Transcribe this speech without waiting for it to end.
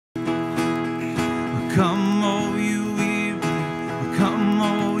Come all you weary, come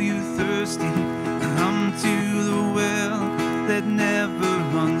all you thirsty, come to the well that never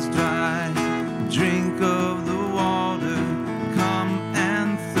runs dry. Drink of the water, come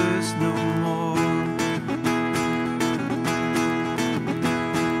and thirst no more.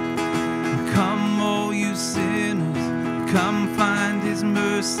 Come all you sinners, come find his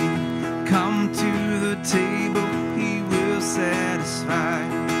mercy, come to the table, he will satisfy.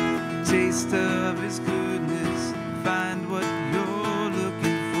 Taste of his goodness, find what you're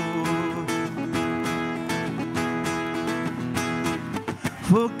looking for.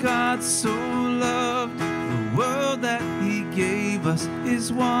 For God so loved the world that he gave us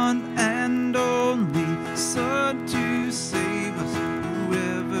his one and only Son to save us.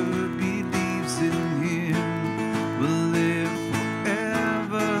 Whoever believes in him will live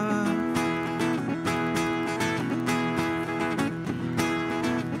forever.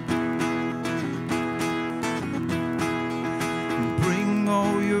 Bring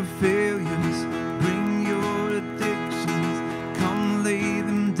all your failures, bring your addictions, come lay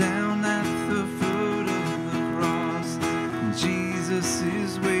them down at the foot of the cross. Jesus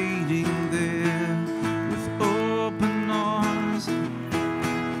is waiting there with open arms.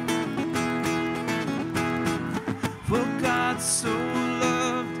 For God so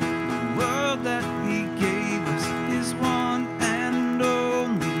loved the world that he gave us his one and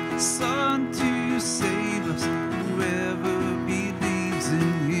only Son to save us. Whoever believes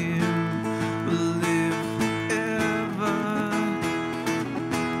in him will live forever.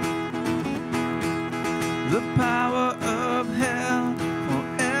 The power of hell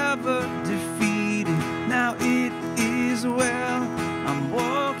forever defeated. Now it is well, I'm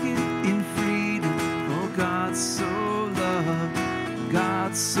walking in freedom. For God so loved,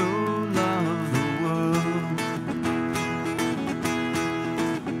 God so loved the world.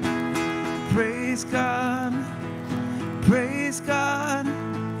 Praise God, praise God,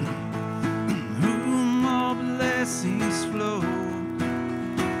 whom all blessings flow.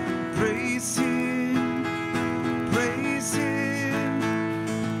 Praise him, praise him,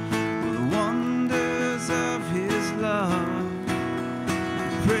 for the wonders of his love.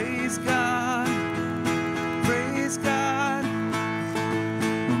 Praise God,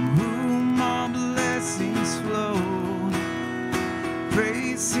 from whom all blessings flow.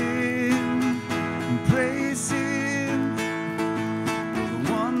 Praise him, praise him, for the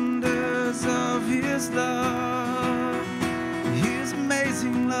wonders of his love, his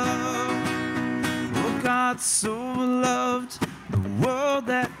amazing love. For God so loved the world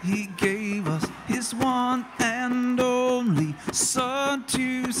that he gave us his one and only Son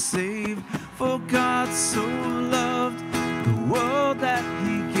to save. For God so loved the world that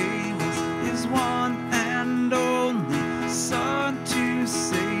he gave us his one and only Son to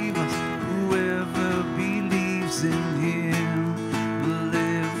save us. Whoever believes in him will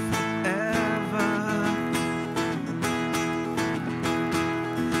live forever.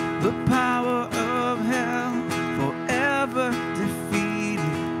 The power of hell forever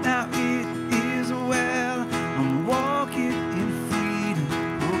defeated. Now it is well, I'm walking in freedom.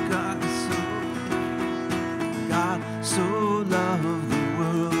 For God so loved the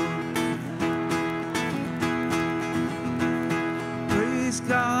world. Praise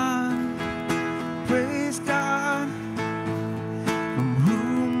God, from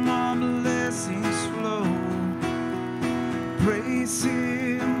whom all blessings flow. Praise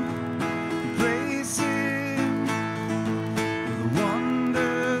him, for the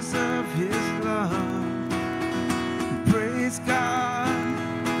wonders of his love. Praise God,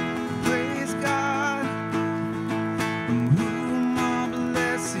 from whom all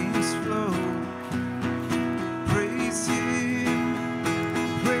blessings flow. Praise him,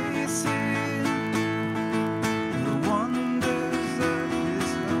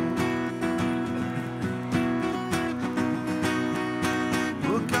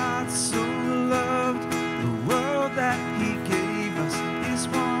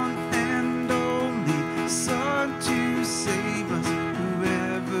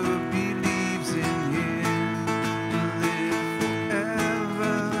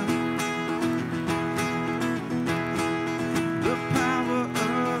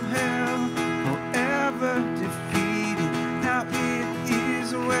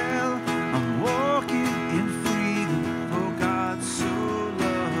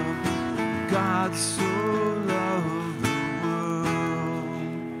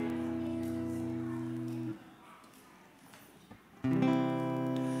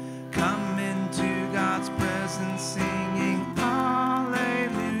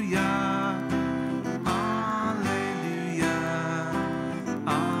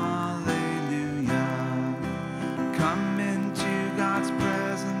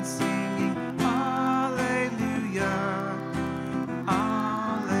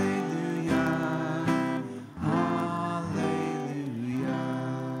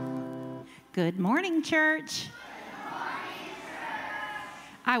 Good morning, church.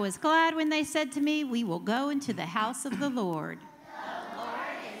 I was glad when they said to me, we will go into the house of the Lord. The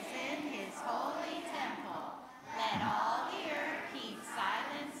Lord is in his holy temple. Let all the earth keep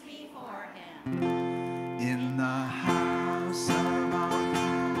silence before him. In the house of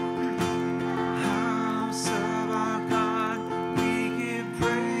our God, we give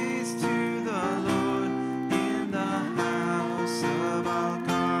praise to the Lord. In the house of our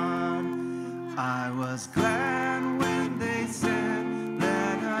God, I was glad when they said,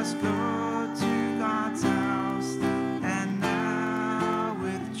 let us go to God's house. And now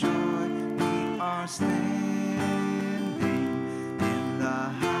with joy we are standing in the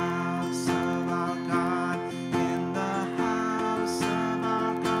house of our God. In the house of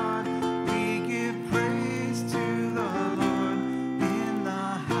our God, we give praise to the Lord. In the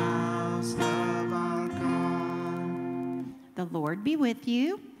house of our God. The Lord be with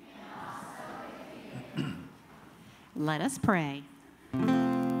you. Let us pray.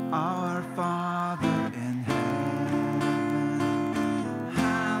 Our Father in heaven,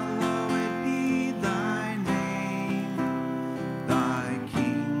 hallowed be thy name. Thy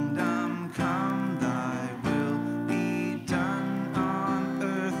kingdom come, thy will be done on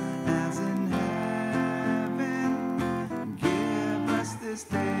earth as in heaven. Give us this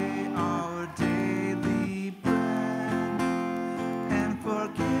day our daily bread, and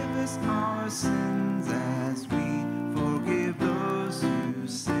forgive us our sins as we forgive those who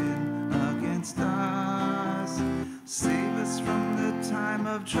sin against us. Save us from the time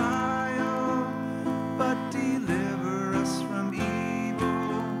of trial, but deliver us from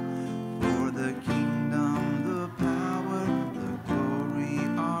evil. For the kingdom, the power, the glory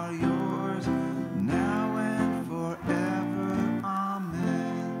are yours, now and forever.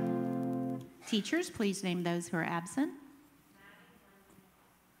 Amen. Teachers, please name those who are absent.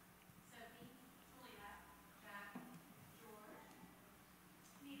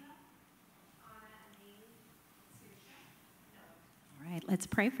 All right, let's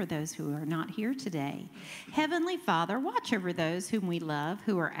pray for those who are not here today. Heavenly Father, watch over those whom we love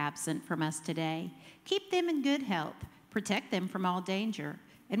who are absent from us today. Keep them in good health. Protect them from all danger.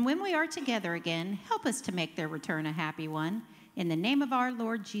 And when we are together again, help us to make their return a happy one. In the name of our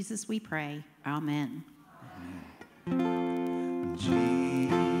Lord Jesus, we pray. Amen.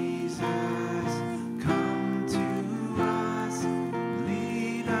 Jesus, come to us,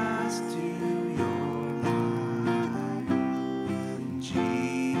 lead us to your light.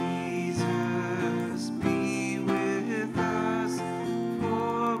 Jesus, be with us,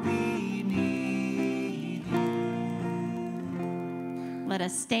 for we need you. Let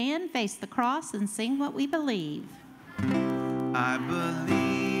us stand, face the cross, and sing what we believe. I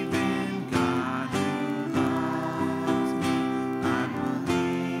believe in God who loves me. I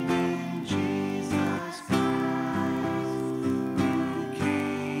believe in Jesus Christ, who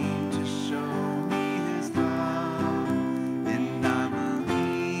came to show me his love. And I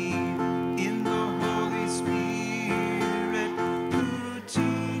believe in the Holy Spirit, who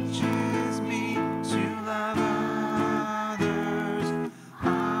teaches me to love others.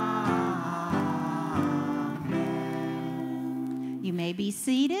 Amen. You may be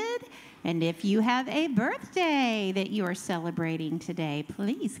seated, and if you have a birthday that you are celebrating today,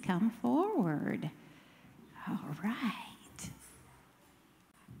 please come forward. All right.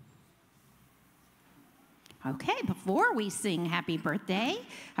 Okay, before we sing happy birthday,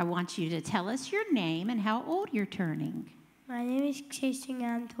 I want you to tell us your name and how old you're turning. My name is Christian.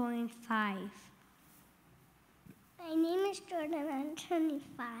 I'm 25. My name is Jordan. I'm turning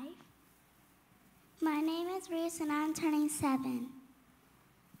 5. My name is Reese, and I'm turning 7.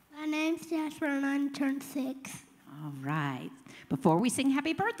 My name's Jasper, and I'm turned 6. All right. Before we sing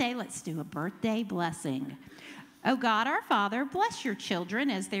happy birthday, let's do a birthday blessing. Oh God, our Father, bless your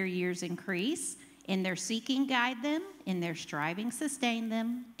children as their years increase. In their seeking, guide them. In their striving, sustain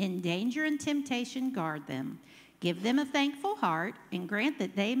them. In danger and temptation, guard them. Give them a thankful heart, and grant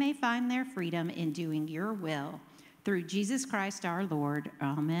that they may find their freedom in doing your will. Through Jesus Christ our Lord.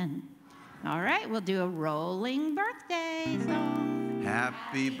 Amen. All right, we'll do a rolling birthday song.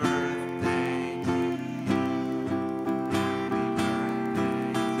 Happy birthday to you.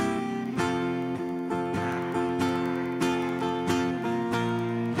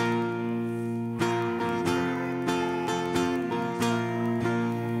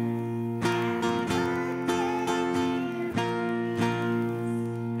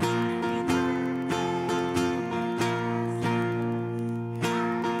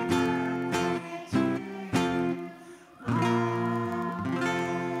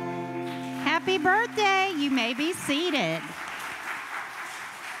 Happy Happy birthday. You may be seated.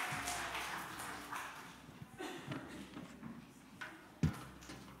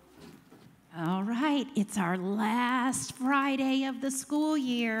 right, it's our last Friday of the school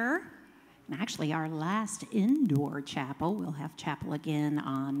year. And actually, our last indoor chapel. We'll have chapel again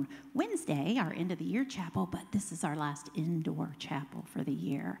on Wednesday, our end of the year chapel, but this is our last indoor chapel for the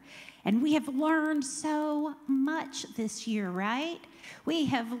year. And we have learned so much this year, right? We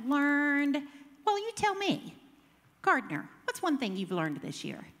have learned, well, you tell me, Gardner, what's one thing you've learned this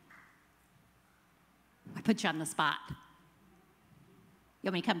year? I put you on the spot. You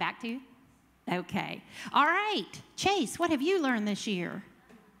want me to come back to you? Okay. All right. Chase, what have you learned this year?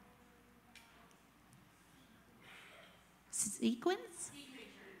 Sequence?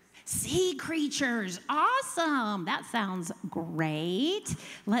 Sea creatures. Awesome. That sounds great.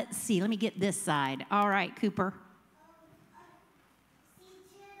 Let's see. Let me get this side. All right, Cooper.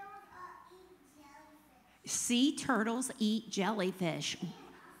 Sea turtles eat jellyfish.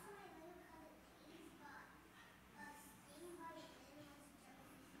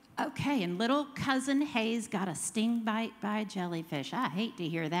 Okay, and little cousin Hayes got a sting bite by a jellyfish. I hate to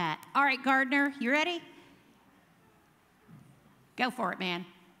hear that. All right, Gardner, you ready? Go for it, man.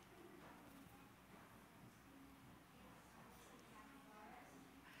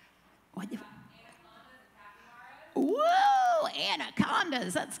 What? Whoa,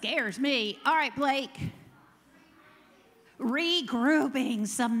 anacondas. That scares me. All right, Blake. Regrouping,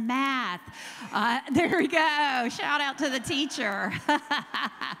 some math. There we go. Shout out to the teacher.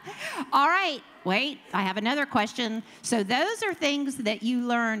 All right. Wait, I have another question. So those are things that you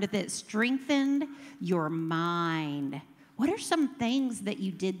learned that strengthened your mind. What are some things that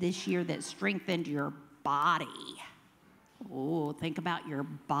you did this year that strengthened your body? Oh, think about your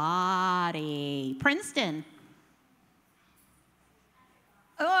body. Princeton.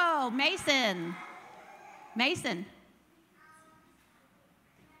 Oh, Mason. Mason.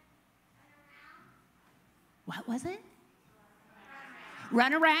 What was it?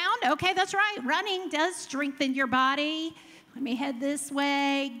 Run around. Okay, that's right. Running does strengthen your body. Let me head this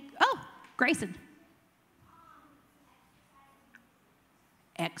way. Oh, Grayson.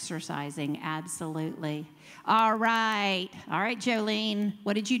 Exercising, absolutely. All right, Jolene.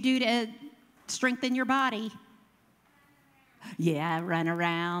 What did you do to strengthen your body? Yeah, run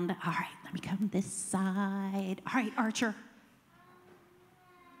around. All right, let me come this side. All right, Archer.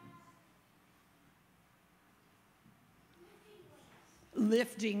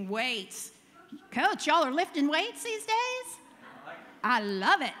 Lifting weights. Coach, y'all are lifting weights these days? I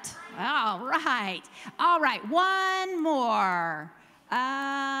love it. All right, one more.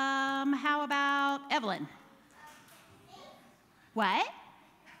 How about Evelyn? What?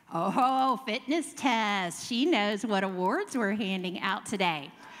 Oh, fitness test. She knows what awards we're handing out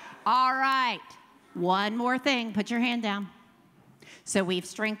today. All right, one more thing. Put your hand down. So we've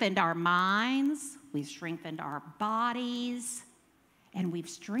strengthened our minds, we've strengthened our bodies, and we've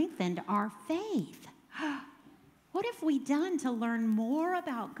strengthened our faith. What have we done to learn more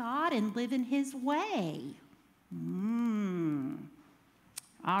about God and live in His way?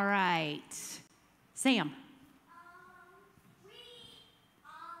 All right. Sam.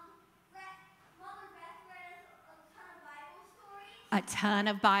 Mother Beth read A ton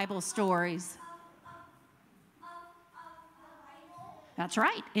of Bible stories. That's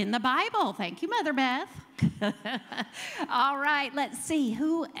right, in the Bible. Thank you, Mother Beth. All right, let's see.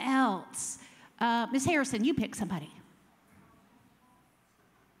 Who else? Miss Harrison, you pick somebody.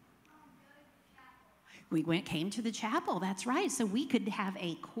 We came to the chapel, that's right, so we could have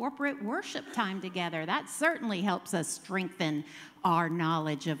a corporate worship time together. That certainly helps us strengthen our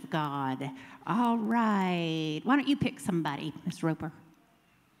knowledge of God. All right, why don't you pick somebody, Miss Roper?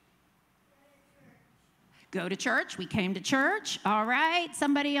 Go to church. We came to church. All right,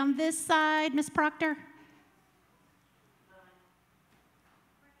 somebody on this side, Miss Proctor?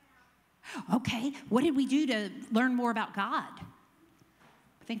 Okay, what did we do to learn more about God?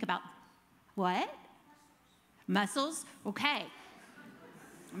 Think about what? Muscles? Okay.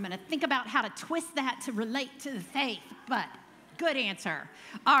 I'm going to think about how to twist that to relate to the faith, but good answer.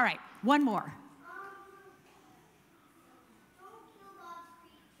 All right, one more.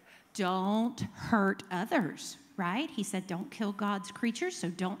 Don't hurt others, right? He said don't kill God's creatures, so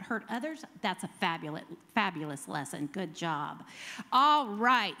don't hurt others. That's a fabulous lesson. Good job. All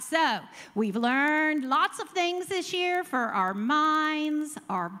right, so we've learned lots of things this year for our minds,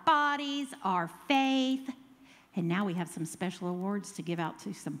 our bodies, our faith. And now we have some special awards to give out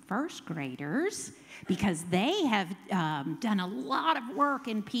to some first graders because they have done a lot of work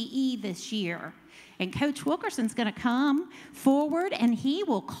in PE this year. And Coach Wilkerson's going to come forward and he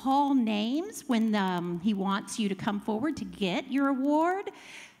will call names when he wants you to come forward to get your award.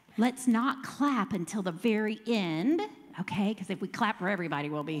 Let's not clap until the very end okay? Because if we clap for everybody,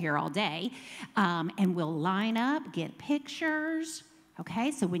 we'll be here all day. And we'll line up, get pictures,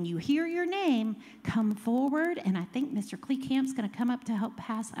 okay? So when you hear your name, come forward. And I think Mr. Kleekamp's going to come up to help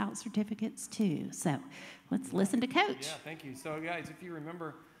pass out certificates too. So let's listen to Coach. Yeah, thank you. So, guys, if you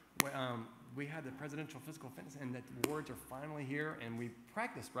remember, we had the Presidential Physical Fitness, and the awards are finally here, and we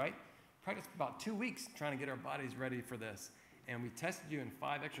practiced, right? Practiced about 2 weeks trying to get our bodies ready for this. And we tested you in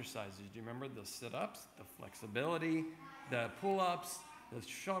 5 exercises. Do you remember the sit-ups, the flexibility, the pull-ups, the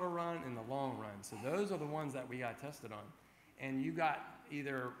shuttle run, and the long run? So those are the ones that we got tested on. And you got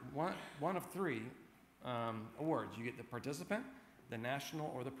either one of 3 awards. You get the participant, the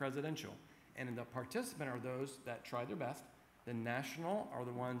national, or the presidential. And in the participant are those that tried their best. The national are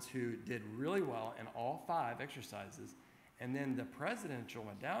the ones who did really well in all 5 exercises. And then the presidential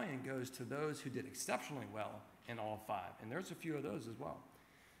medallion goes to those who did exceptionally well in all 5. And there's a few of those as well.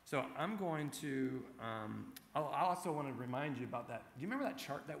 So I'm going to, I also want to remind you about that. Do you remember that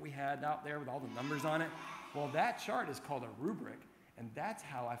chart that we had out there with all the numbers on it? Well, that chart is called a rubric. And that's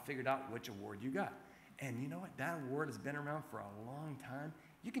how I figured out which award you got. And you know what? That award has been around for a long time.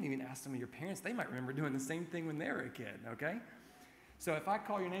 You can even ask some of your parents. They might remember doing the same thing when they were a kid, okay? So if I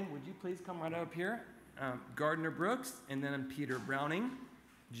call your name, would you please come right up here? Gardner Brooks, and then Peter Browning,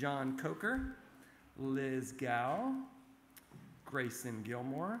 John Coker, Liz Gow, Grayson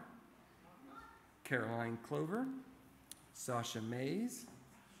Gilmore, Caroline Clover, Sasha Mays,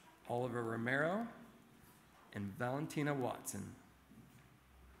 Oliver Romero, and Valentina Watson.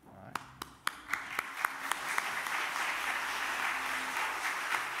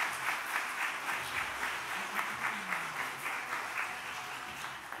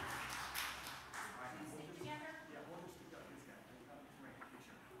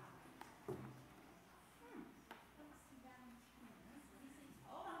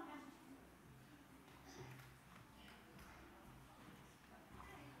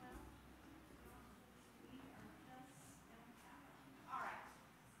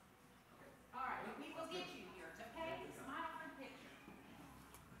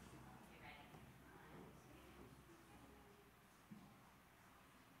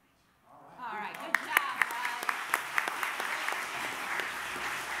 All right.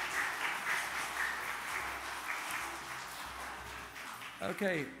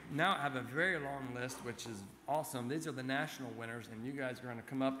 Okay, now I have a very long list, which is awesome. These are the national winners, and you guys are going to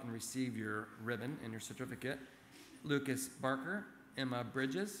come up and receive your ribbon and your certificate. Lucas Barker, Emma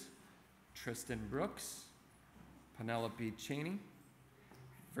Bridges, Tristan Brooks, Penelope Cheney,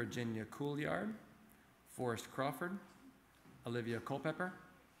 Virginia Couliard, Forrest Crawford, Olivia Culpepper,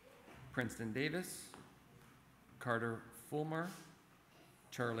 Princeton Davis, Carter Fulmer,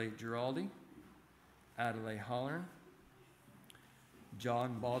 Charlie Giraldi, Adelaide Hollern,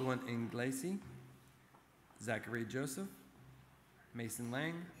 John Baldwin Inglesi, Zachary Joseph, Mason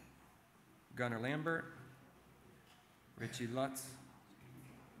Lang, Gunnar Lambert, Richie Lutz,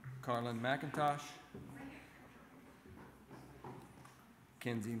 Carlin McIntosh,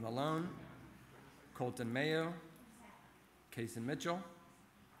 Kenzie Malone, Colton Mayo, Kason Mitchell,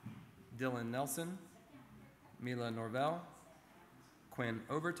 Dylan Nelson, Mila Norvell, Quinn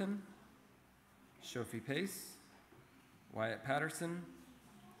Overton, Shofi Pace, Wyatt Patterson,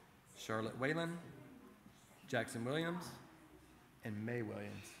 Charlotte Whalen, Jackson Williams, and May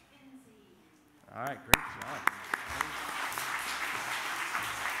Williams. All right, great job.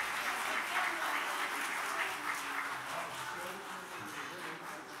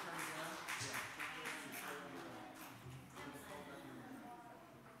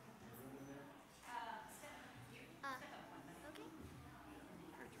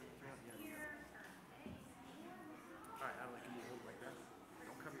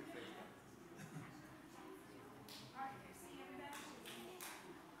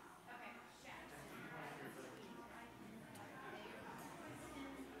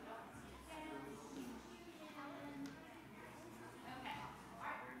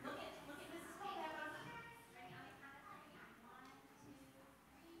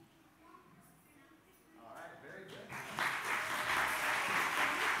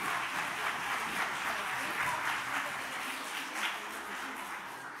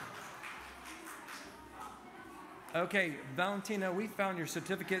 Okay, Valentina, we found your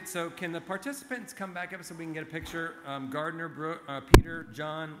certificate. So can the participants come back up so we can get a picture? Gardner, Peter,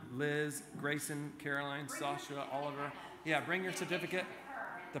 John, Liz, Grayson, Caroline, Sasha, Oliver. Yeah, bring your certificate.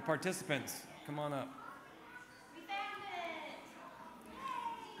 The participants, come on up.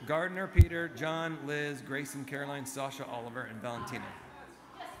 Gardner, Peter, John, Liz, Grayson, Caroline, Sasha, Oliver, and Valentina.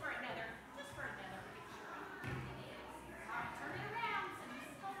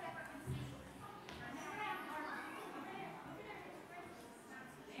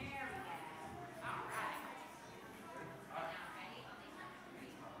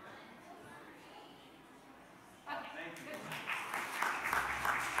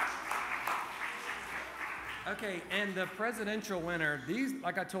 Okay, and the presidential winner, these,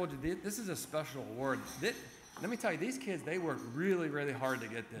 like I told you, this is a special award. Let me tell you, these kids, they worked really, really hard to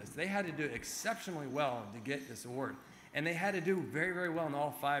get this. They had to do exceptionally well to get this award. And they had to do very, very well in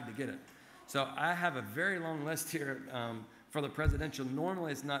all 5 to get it. So I have a very long list here for the presidential.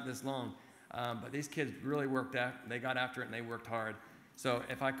 Normally it's not this long, but these kids really worked out. They got after it and they worked hard. So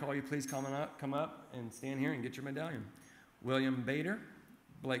if I call you, please come up and stand here and get your medallion. William Bader,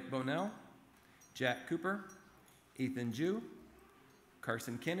 Blake Bonell, Jack Cooper, Ethan Jew,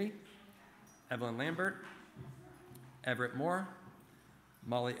 Carson Kinney, Evelyn Lambert, Everett Moore,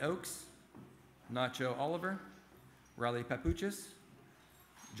 Molly Oakes, Nacho Oliver, Riley Papuchis,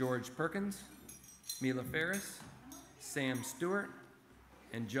 George Perkins, Mila Ferris, Sam Stewart,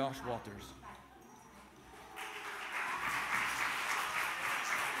 and Josh Walters.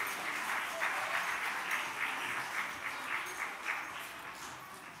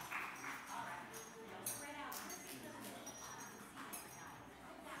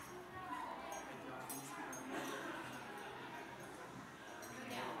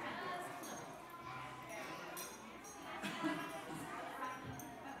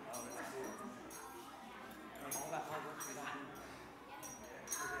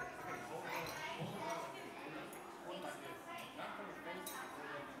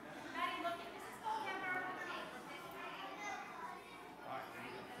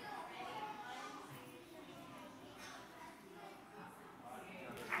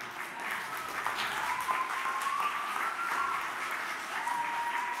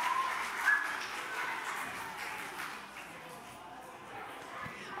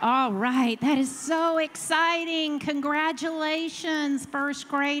 All right, that is so exciting. Congratulations, first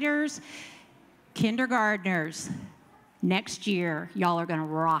graders, kindergartners. Next year, y'all are gonna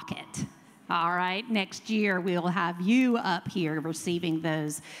rock it. All right, next year we'll have you up here receiving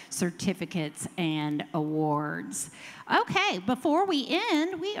those certificates and awards. Okay, before we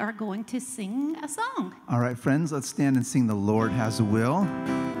end, we are going to sing a song. All right, friends, let's stand and sing The Lord Has a Will.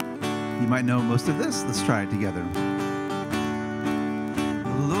 You might know most of this. Let's try it together.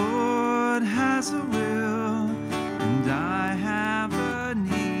 The Lord has a will, and I have a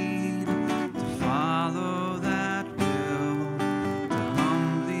need to follow that will, to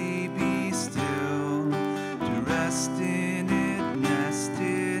humbly be still, to rest in it, nest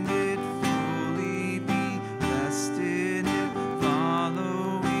in it, fully be blessed in it,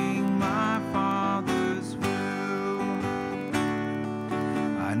 following my Father's will.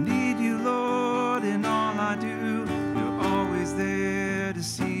 I need you, Lord, in all I do. You're always there to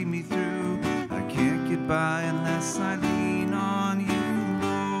see me through. I can't get by unless I lean on you,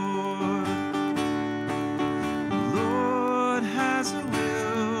 Lord. The Lord has a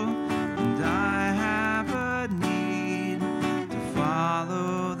will, and I have a need to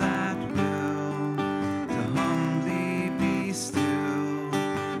follow that will, to humbly be still,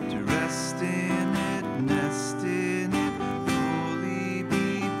 to rest in it, nest in it, fully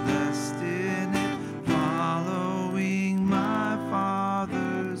be blessed in it, following my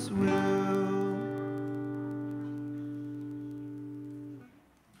Father's will.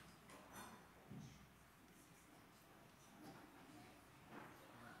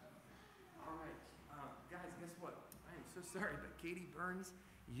 All right, guys, guess what? I am so sorry, but Katie Burns,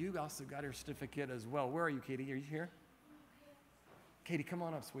 you also got her certificate as well. Where are you, Katie? Are you here? Katie, come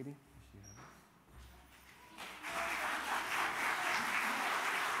on up, sweetie.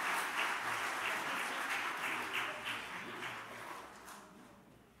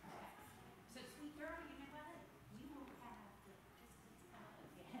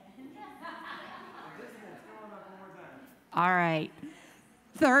 All right,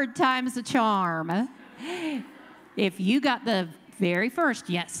 third time's a charm. If you got the very first,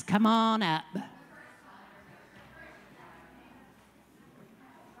 yes, come on up. Well,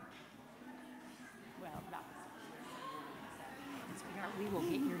 sweetheart, we will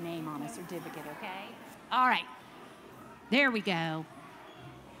get your name on a certificate, okay? All right, there we go.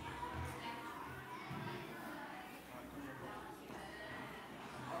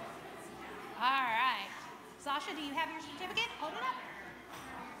 All right. Sasha, do you have your certificate? Hold it up.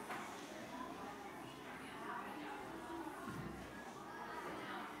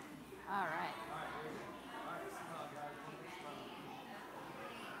 All right.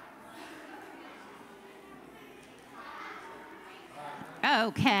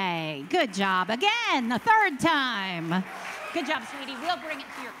 Okay, good job. Again, the third time. Good job, sweetie. We'll bring it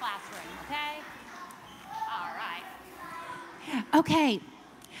to your classroom, okay? All right. Okay,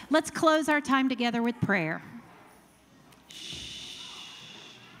 let's close our time together with prayer.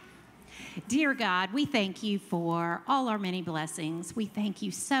 Dear God, we thank you for all our many blessings. We thank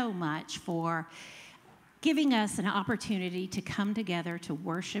you so much for giving us an opportunity to come together to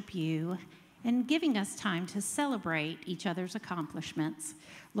worship you and giving us time to celebrate each other's accomplishments.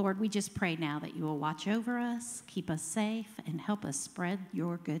 Lord, we just pray now that you will watch over us, keep us safe, and help us spread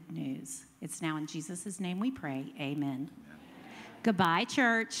your good news. It's now in Jesus' name we pray. Amen. Goodbye,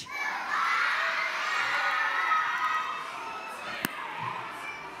 church.